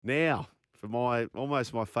Now, for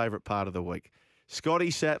almost my favourite part of the week. Scotty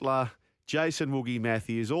Sattler, Jason Woogie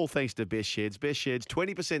Matthews, all thanks to Best Sheds. Best Sheds,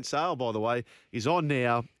 20% sale, by the way, is on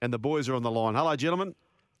now, and the boys are on the line. Hello, gentlemen.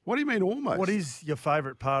 What do you mean almost? What is your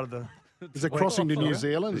favourite part of the... Is it crossing to New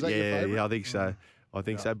Zealand? Is that your favourite? Yeah, I think so. I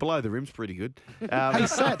think so. Below the rim's pretty good. Hey,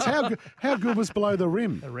 Sats, how good was below the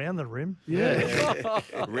rim? Around the rim? Yeah.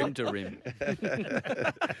 Rim to rim. Helmet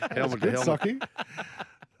to Good, helmet. Socky.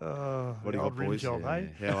 What do you got, rim boys? job, hey?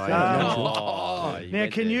 How are you? Oh,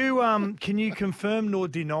 Now, can you confirm nor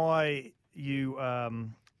deny you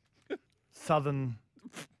Southern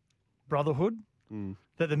Brotherhood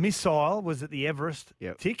that the missile was at the Everest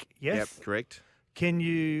tick? Yes. Yep, correct. Can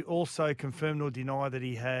you also confirm nor deny that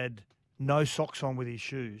he had no socks on with his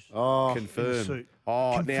shoes? Oh, Confirmed. suit.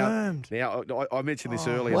 Oh, Confirmed. Now I mentioned this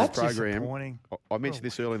earlier in That's the program. disappointing. I mentioned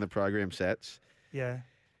this earlier in the program, Sats. Yeah.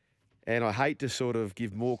 And I hate to sort of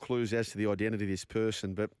give more clues as to the identity of this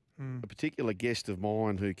person, but a particular guest of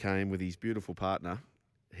mine who came with his beautiful partner,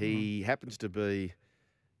 he happens to be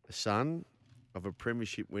a son of a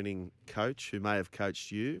premiership-winning coach who may have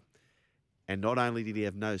coached you. And not only did he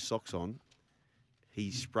have no socks on, he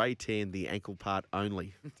spray tanned the ankle part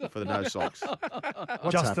only for the no socks.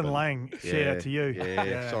 Justin happened? Lang, shout out to you.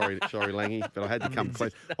 Yeah, sorry, Langy, but I had to come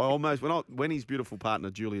clean. I almost when his beautiful partner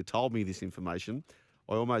Julia told me this information,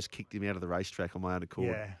 I almost kicked him out of the racetrack on my own accord.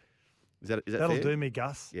 Yeah. Is that That'll fair? do me,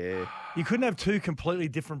 Gus. Yeah. You couldn't have two completely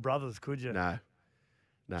different brothers, could you? No.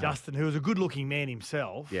 Justin, who was a good-looking man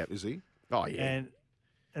himself. Yeah. is he? Oh yeah.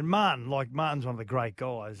 And Martin's one of the great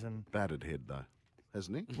guys. And Battered head, though,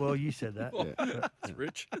 hasn't he? well, you said that. It's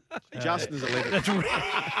rich. Justin's 11.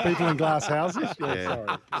 People in glass houses?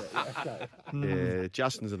 Yeah. Sorry. Yeah,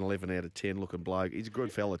 Justin's an 11 out of 10 looking bloke. He's a good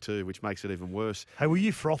fella too, which makes it even worse. Hey, were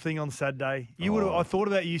you frothing on Saturday? You would. I thought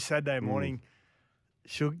about you Saturday morning,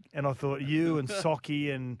 Shug, and I thought you and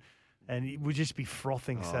Socky and it would just be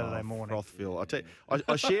frothing Saturday morning. Frothville. I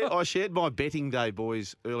tell you, I shared my betting day,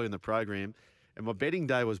 boys, earlier in the program. And my betting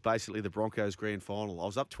day was basically the Broncos grand final. I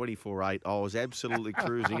was up 24-8. I was absolutely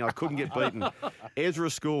cruising. I couldn't get beaten. Ezra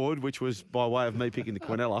scored, which was by way of me picking the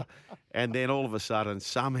Quinella. And then all of a sudden,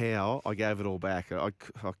 somehow, I gave it all back. I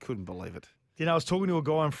couldn't believe it. You know, I was talking to a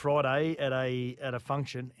guy on Friday at a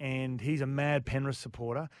function, and he's a mad Penrith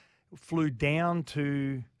supporter.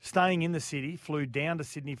 Staying in the city, flew down to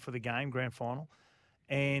Sydney for the game, grand final.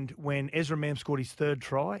 And when Ezra Mam scored his third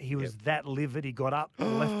try, he was that livid. He got up,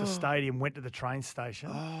 left the stadium, went to the train station.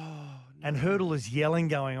 And Hurdle is yelling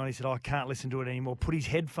going on. He said, I can't listen to it anymore. Put his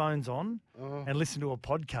headphones on and listen to a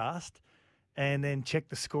podcast and then checked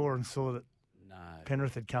the score and saw that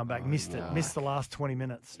Penrith had come back. Missed the last 20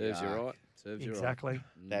 minutes. Serves you right. Serves you right. Exactly.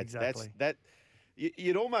 Exactly.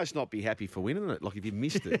 You'd almost not be happy for winning it, like if you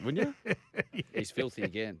missed it, wouldn't you? He's filthy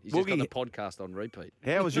again. He's Woogie. just got the podcast on repeat.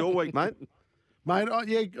 How was your week, mate? Mate,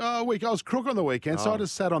 I was crook on the weekend, so I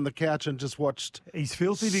just sat on the couch and just watched. He's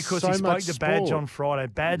filthy because so he spoke much to Badge sport. on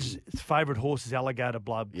Friday. Badge's favourite horse is Alligator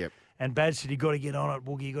Blood. Yep. And Badge said, you got to get on it,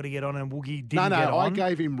 Woogie, you got to get on it. And Woogie didn't No, get I on.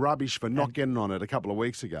 gave him rubbish for not getting on it a couple of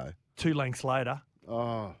weeks ago. 2 lengths later.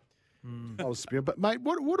 Oh, I was spewing. But, mate,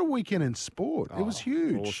 what a weekend in sport. It was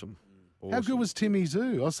huge. Awesome. How good was Timmy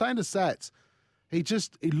Zoo? I was saying to Sats, he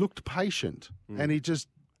looked patient and he just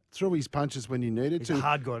threw his punches when he needed He's to. a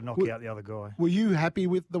hard guy to knock out the other guy. Were you happy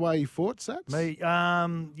with the way he fought, Sats? Me,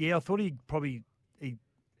 yeah, I thought he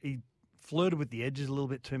flirted with the edges a little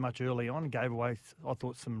bit too much early on and gave away, I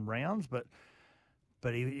thought, some rounds, but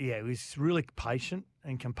he was really patient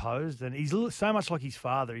and composed, and he's so much like his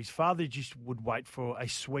father. His father just would wait for a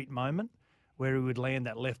sweet moment where he would land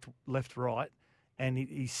that left, right, and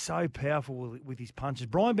he's so powerful with his punches.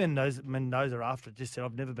 Brian Mendoza after just said,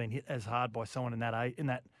 "I've never been hit as hard by someone in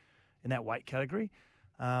that weight category."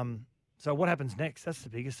 So what happens next? That's the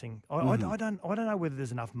biggest thing. I don't know whether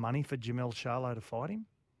there's enough money for Jamel Charlo to fight him.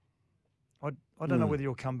 I don't know whether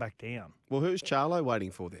he'll come back down. Well, who's Charlo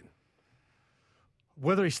waiting for then?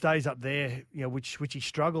 Whether he stays up there, which he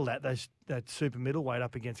struggled at, that super middleweight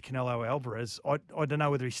up against Canelo Alvarez, I don't know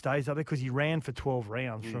whether he stays up there because he ran for 12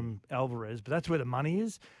 rounds from Alvarez, but that's where the money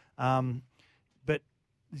is. But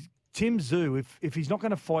Tim Tszyu, if he's not going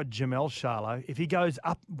to fight Jamel Charlo, if he goes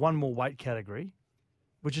up one more weight category,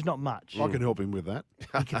 which is not much, I can help him with that.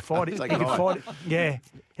 he could fight it.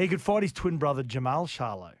 He could fight his twin brother Jamal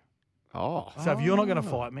Charlo. Oh, So if you're not going to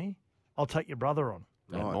fight me, I'll take your brother on.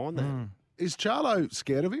 don't mind that. Is Charlo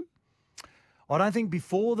scared of him? I don't think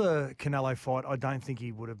before the Canelo fight, I don't think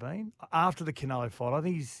he would have been. After the Canelo fight, I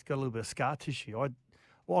think he's got a little bit of scar tissue.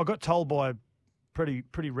 I got told by a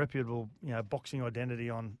pretty reputable, boxing identity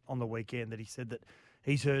on the weekend that he said that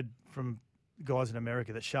he's heard from, guys in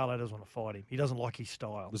America that Charlo doesn't want to fight him. He doesn't like his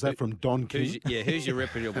style. Was that from Don King? Who's your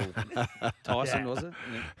reputable? Tyson, was it?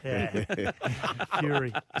 Yeah.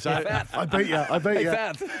 Fury. So, I beat you. I beat you.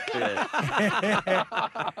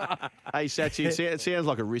 hey, Sachi, it sounds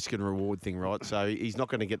like a risk and reward thing, right? So he's not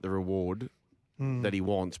going to get the reward that he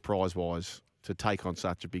wants prize-wise to take on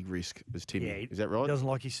such a big risk as Timmy. Yeah, Is that right? He doesn't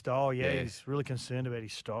like his style. Yeah, Yeah. he's really concerned about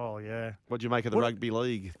his style. Yeah. What do you make of the Rugby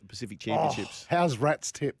League, the Pacific Championships? How's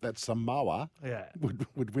Rat's tip that Samoa Yeah.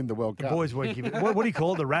 would win the World The Cup? boys weren't giving. What do you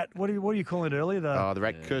call it? The rat? What do you call it earlier? The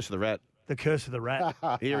rat, curse of the rat. The curse of the rat.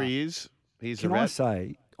 Here he is. Here's Can the I rat.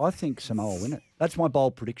 say, I think Samoa win it. That's my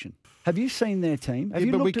bold prediction. Have you seen their team? Have Yeah,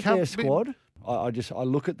 you but we looked at can't- their squad? I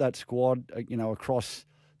look at that squad, across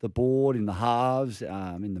the board, in the halves,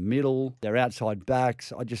 in the middle, their outside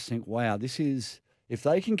backs. I just think, wow, this is, if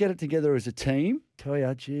they can get it together as a team, tell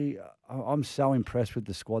you, gee, I'm so impressed with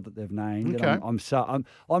the squad that they've named. Okay. And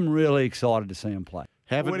I'm really excited to see them play.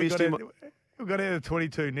 Haven't missed him. We got out of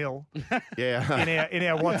 22-0 Yeah. in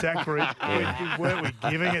our WhatsApp group. Weren't we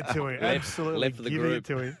giving it to him? Absolutely left for the giving group. it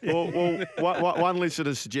to him. One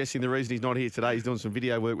listener is suggesting the reason he's not here today, he's doing some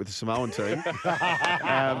video work with the Samoan team.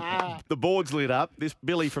 The board's lit up. This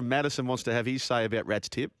Billy from Madison wants to have his say about Rat's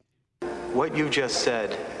tip. What you just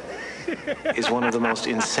said is one of the most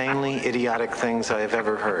insanely idiotic things I have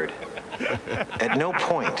ever heard. At no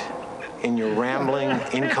point in your rambling,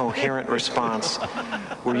 incoherent response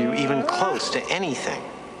were you even close to anything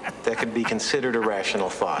that could be considered a rational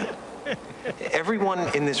thought. Everyone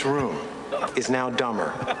in this room is now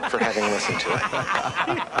dumber for having listened to it.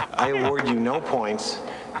 I award you no points,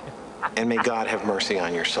 and may God have mercy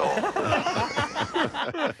on your soul.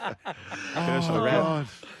 Curse of the rat. God.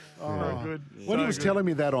 Good. When he was telling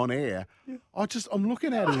me that on air, I'm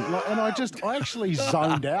looking at him and I actually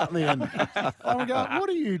zoned out in the end. I'm going, what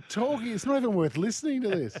are you talking? It's not even worth listening to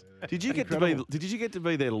this. Did you get to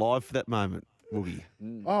be there live for that moment, Woogie?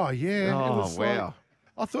 Oh yeah. Oh, It was wow.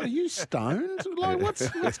 I thought, are you stoned? Like, what's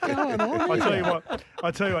going on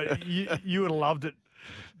I tell here? you what, you would have loved it.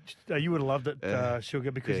 You would have loved it,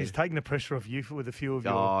 Sugar, because he's taking the pressure off you with a few of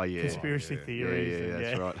your conspiracy theories. Yeah,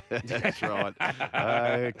 that's right. That's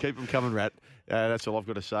right. Keep them coming, Rat. That's all I've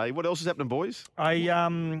got to say. What else is happening, boys?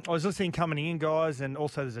 I was listening coming in, guys, and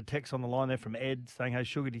also there's a text on the line there from Ed saying, "Hey,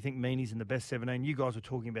 Sugar, do you think Meaney's in the best 17?" You guys were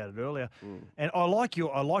talking about it earlier, and I like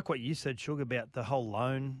what you said, Sugar, about the whole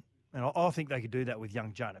loan. And I think they could do that with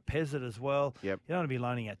young Jonah Pezzett as well. Yep. You don't want to be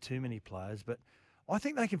loaning out too many players, but I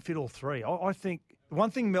think they can fit all three. I think one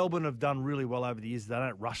thing Melbourne have done really well over the years is they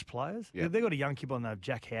don't rush players. Yep. They've got a young kid on there,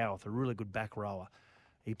 Jack Howarth, a really good back rower.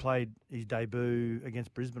 He played his debut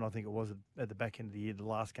against Brisbane, I think it was, at the back end of the year, the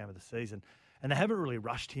last game of the season. And they haven't really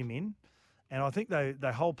rushed him in. And I think they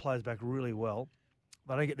hold players back really well.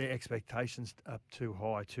 They don't get their expectations up too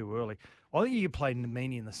high too early. I think you could play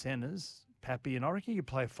Meaney in the centres, Pappy, and I reckon you could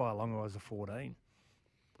play Failonga as a 14.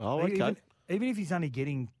 Oh, okay. Even if he's only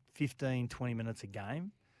getting 15, 20 minutes a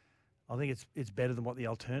game, I think it's better than what the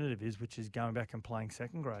alternative is, which is going back and playing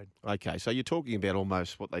second grade. Okay, so you're talking about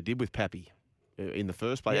almost what they did with Pappy in the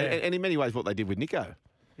first place, Yeah. and in many ways what they did with Nico.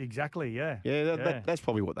 Exactly, yeah. Yeah, that's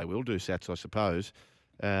probably what they will do, Sats, I suppose.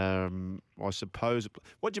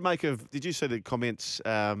 What do you make of, did you see the comments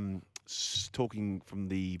talking from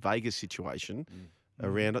the Vegas situation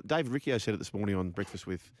around, David Riccio said it this morning on Breakfast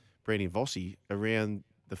with Brandon Vossi, around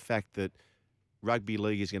the fact that Rugby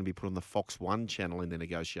League is going to be put on the Fox One channel in their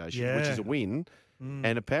negotiation, which is a win.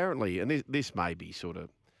 And apparently, and this may be sort of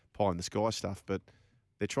pie in the sky stuff, but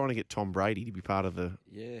they're trying to get Tom Brady to be part of the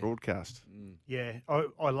broadcast. Yeah,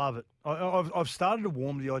 I love it. I've started to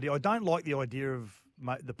warm to the idea. I don't like the idea of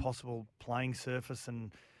the possible playing surface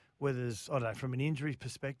and whether there's, I don't know, from an injury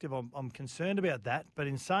perspective, I'm concerned about that. But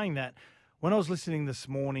in saying that, when I was listening this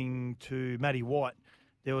morning to Matty White,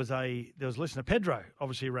 there was a listener, Pedro,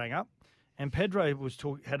 obviously rang up, and Pedro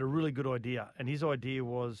had a really good idea, and his idea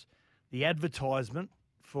was the advertisement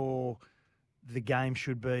for the game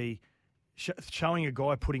should be showing a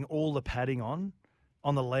guy putting all the padding on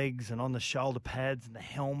the legs and on the shoulder pads and the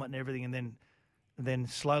helmet and everything, and then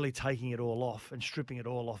slowly taking it all off and stripping it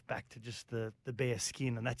all off back to just the bare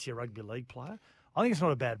skin, and that's your rugby league player. I think it's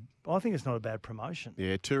not a bad promotion.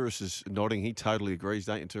 Yeah, Tourist is nodding. He totally agrees,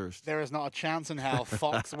 don't you, Tourist? There is not a chance in hell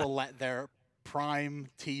Fox will let their prime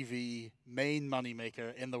TV main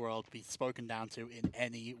moneymaker in the world be spoken down to in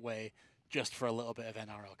any way just for a little bit of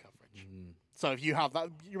NRL coverage. So if you have that,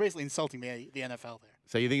 you're basically insulting the NFL there.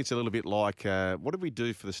 So you think it's a little bit like, what did we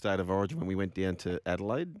do for the State of Origin when we went down to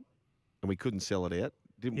Adelaide and we couldn't sell it out?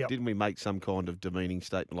 Didn't we make some kind of demeaning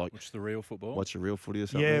statement like, Which is the real football? what's a real footy or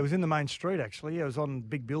something? Yeah, it was in the main street, actually. Yeah, it was on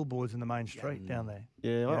big billboards in the main street down there.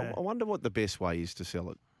 Yeah, Yeah. I wonder what the best way is to sell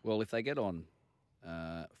it. Well, if they get on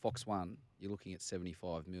Fox One, you're looking at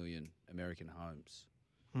 75 million American homes.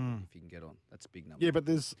 If you can get on, that's a big number. Yeah, but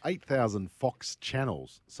there's 8,000 Fox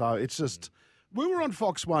channels, so it's just we were on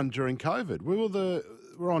Fox One during COVID.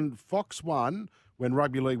 We're on Fox One when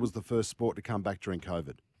rugby league was the first sport to come back during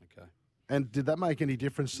COVID. Okay. And did that make any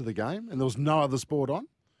difference to the game? And there was no other sport on,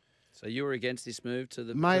 So you were against this move to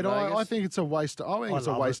the mate. to I Vegas? think it's a waste. I think it's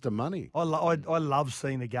a love waste of money I love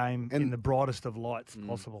seeing the game in the brightest of lights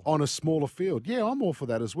possible. on a smaller field. Yeah, I'm all for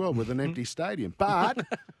that as well with an empty stadium.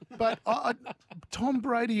 But Tom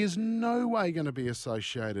Brady is no way going to be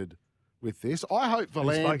associated with this. I hope Have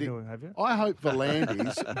you spoken Volandis. to him, have you? I hope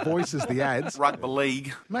Volandis voices the ads. Rugby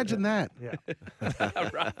league. Imagine that. Yeah.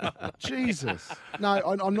 Jesus. No,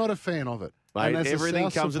 I'm not a fan of it. Mate, And as a everything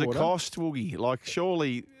South comes at a supporter- cost, Woogie. Like,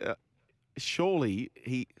 surely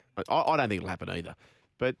he. I don't think it'll happen either.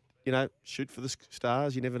 But, shoot for the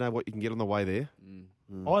stars. You never know what you can get on the way there.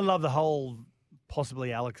 I love the whole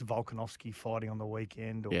possibly Alex Volkanovski fighting on the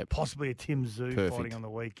weekend or Yep. possibly a Tim Zoo Perfect. fighting on the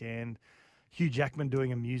weekend. Hugh Jackman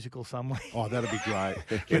doing a musical somewhere. Oh, that'd be great.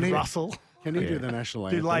 With Russell. Can he do the national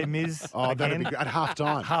Do anthem? Les Mis Oh, that'd again. be great. At half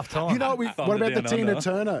time. Half time. You know, what Thunder about the Down Tina Under.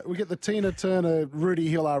 Turner? We get the Tina Turner Rudy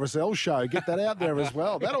Hill RSL show. Get that out there as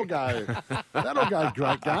well. That'll go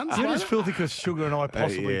great guns. You're won't just it? filthy because Sugar and I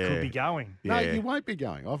possibly yeah. could be going. No, Yeah. you won't be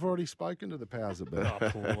going. I've already spoken to the powers that be.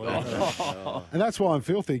 Oh, And that's why I'm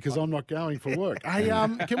filthy, because I'm not going for work. Hey,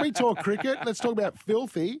 can we talk cricket? Let's talk about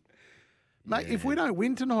filthy. Mate, if we don't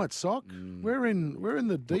win tonight, Sock, we're in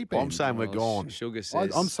the deep end. I'm saying we're gone. Sugar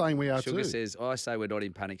says. I'm saying we are Sugar too. says. I say we're not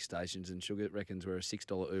in panic stations, and Sugar reckons we're a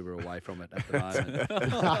 $6 Uber away from it at the moment.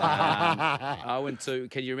 0-2.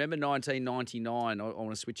 Can you remember 1999? I want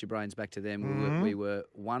to switch your brains back to them. We were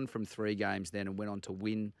 1 from 3 games then, and went on to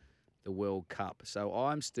win the World Cup. So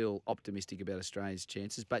I'm still optimistic about Australia's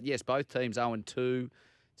chances. But yes, both teams 0-2.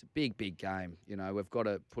 It's a big, big game. We've got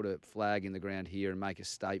to put a flag in the ground here and make a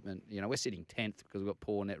statement. We're sitting 10th because we've got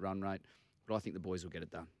poor net run rate, but I think the boys will get it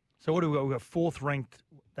done. So what do we got? We've got 4th ranked.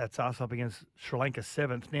 That's us up against Sri Lanka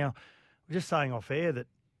 7th. Now, we're just saying off air that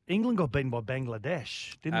England got beaten by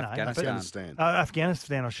Bangladesh, didn't they? Afghanistan.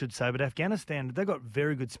 Afghanistan, I should say. But Afghanistan, they've got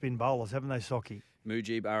very good spin bowlers, haven't they, Socky?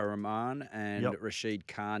 Mujib Ar-Rahman and Yep. Rashid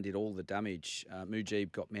Khan did all the damage.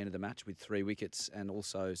 Mujib got man of the match with 3 wickets and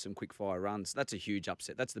also some quick fire runs. That's a huge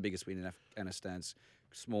upset. That's the biggest win in Afghanistan's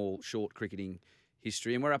small, short cricketing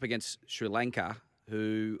history. And we're up against Sri Lanka,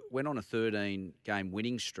 who went on a 13-game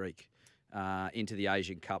winning streak into the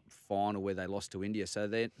Asian Cup final where they lost to India. So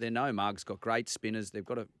they're no mugs, got great spinners. They've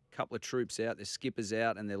got a couple of troops out. Their skipper's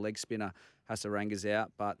out and their leg spinner Hasaranga's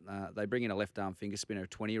out. But they bring in a left-arm finger spinner, a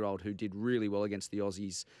 20-year-old who did really well against the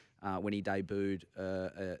Aussies when he debuted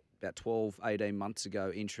about 12, 18 months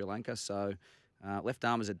ago in Sri Lanka. So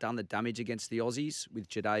left-armers have done the damage against the Aussies with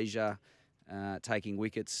Jadeja taking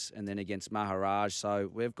wickets and then against Maharaj. So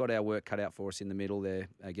we've got our work cut out for us in the middle there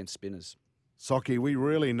against spinners. Socky, we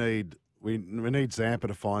really need we need Zampa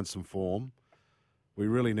to find some form. We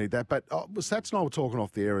really need that. But Sats and I were talking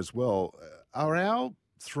off the air as well. Are our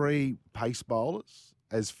 3 pace bowlers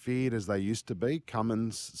as feared as they used to be?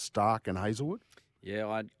 Cummins, Stark, and Hazelwood.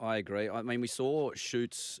 Yeah, I agree. I mean, we saw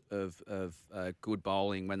shoots of good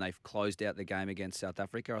bowling when they closed out the game against South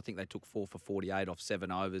Africa. I think they took 4 for 48 off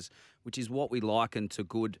 7 overs, which is what we liken to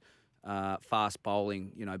good fast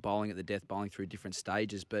bowling, bowling at the death, bowling through different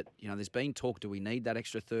stages. But, there's been talk, do we need that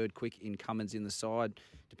extra third quick in Cummins in the side?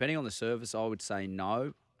 Depending on the surface, I would say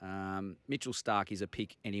no. Mitchell Stark is a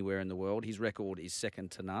pick anywhere in the world. His record is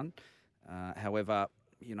second to none. However,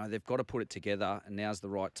 they've got to put it together, and now's the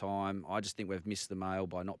right time. I just think we've missed the mail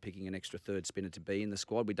by not picking an extra third spinner to be in the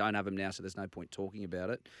squad. We don't have him now, so there's no point talking about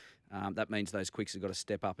it. That means those quicks have got to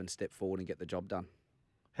step up and step forward and get the job done.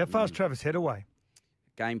 How far is Travis Head away?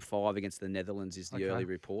 Game 5 against the Netherlands is the Okay. early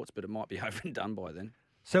reports, but it might be over and done by then.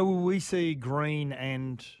 So will we see Green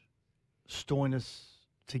and Stoinis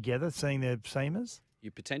together, seeing their seamers?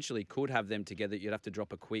 You potentially could have them together. You'd have to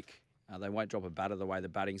drop a quick. They won't drop a batter the way the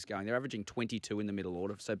batting's going. They're averaging 22 in the middle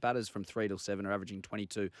order. So batters from 3 till 7 are averaging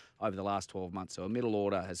 22 over the last 12 months. So a middle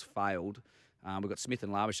order has failed. We've got Smith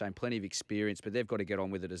and Labuschagne, plenty of experience, but they've got to get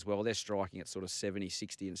on with it as well. They're striking at sort of 70,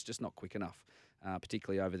 60, and it's just not quick enough,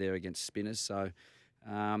 particularly over there against spinners. So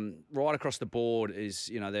right across the board is,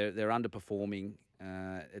 they're underperforming.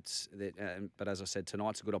 But as I said,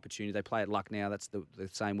 tonight's a good opportunity. They play at Lucknow. That's the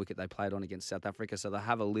same wicket they played on against South Africa. So they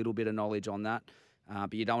have a little bit of knowledge on that.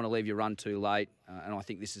 But you don't want to leave your run too late, and I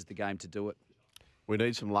think this is the game to do it. We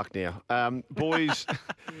need some luck now. Boys,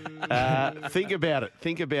 think about it.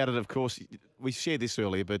 Think about it, of course. We shared this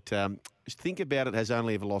earlier, but think about it has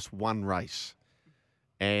only ever lost one race.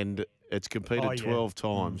 And it's competed 12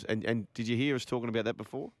 times. And did you hear us talking about that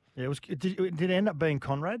before? Yeah, did it end up being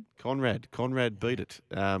Conrad? Conrad beat it.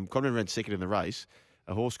 Conrad ran second in the race.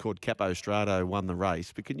 A horse called Capo Strado won the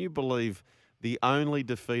race. But can you believe the only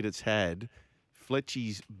defeat it's had,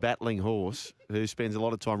 Fletchy's battling horse, who spends a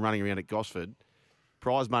lot of time running around at Gosford,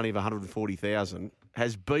 prize money of $140,000,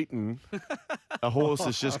 has beaten a horse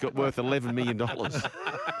that's just got worth $11 million.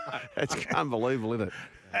 That's unbelievable, isn't it?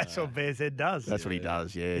 That's what Bear's Head does. That's what he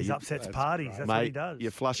does, yeah. He upsets parties. That's what he does. You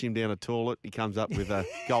flush him down a toilet, he comes up with a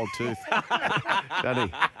gold tooth, doesn't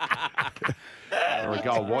he? Or a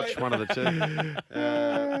gold watch, one of the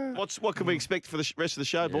two. What can we expect for the rest of the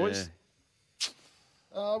show, boys?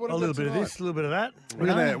 A little bit of this, a little bit of that.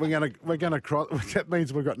 We're gonna cross. That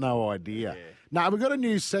means we've got no idea. Yeah. No, we've got a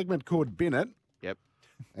new segment called Bin It. Yep.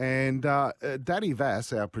 And Daddy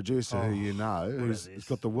Vass, our producer, who you know, who's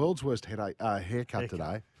got the world's worst haircut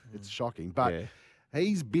today. It's shocking, but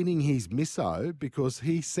he's binning his misso because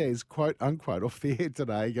he says, quote unquote, off the air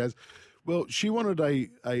today. He goes, "Well, she wanted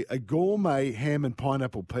a gourmet ham and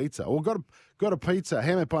pineapple pizza, or got a pizza,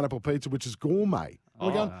 ham and pineapple pizza, which is gourmet."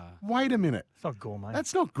 We're going, wait a minute, It's not gourmet.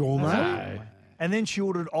 that's not gourmet. No. And then she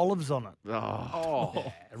ordered olives on it.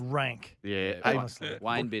 Oh. Rank. Yeah. Honestly.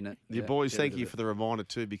 Wayne Bennett. You boys, thank you for the reminder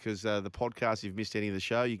too, because the podcast, if you've missed any of the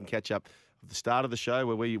show, you can catch up at the start of the show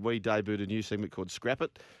where we debuted a new segment called Scrap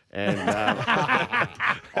It. And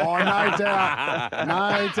Oh, no doubt.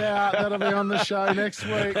 No doubt that'll be on the show next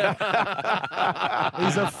week.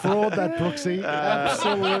 He's a fraud, that Brooksy.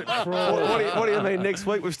 Absolute fraud. what do you mean next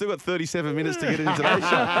week? We've still got 37 minutes to get into today's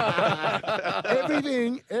show.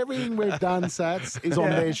 Everything we've done, Sats, is on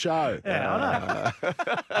their show. Yeah, I know.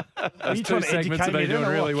 Are you trying to segments have educate been me doing then,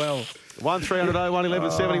 or really what? well. 1300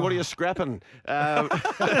 11170. What are you scrapping?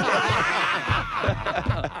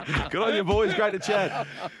 Good on you, boys. Great to chat.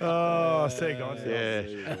 Oh, see you guys.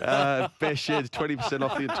 Yeah. Best Sheds, 20%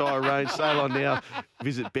 off the entire range. Sale on now.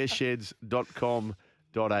 Visit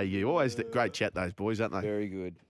bestsheds.com.au. Always great chat, those boys, aren't they? Very good.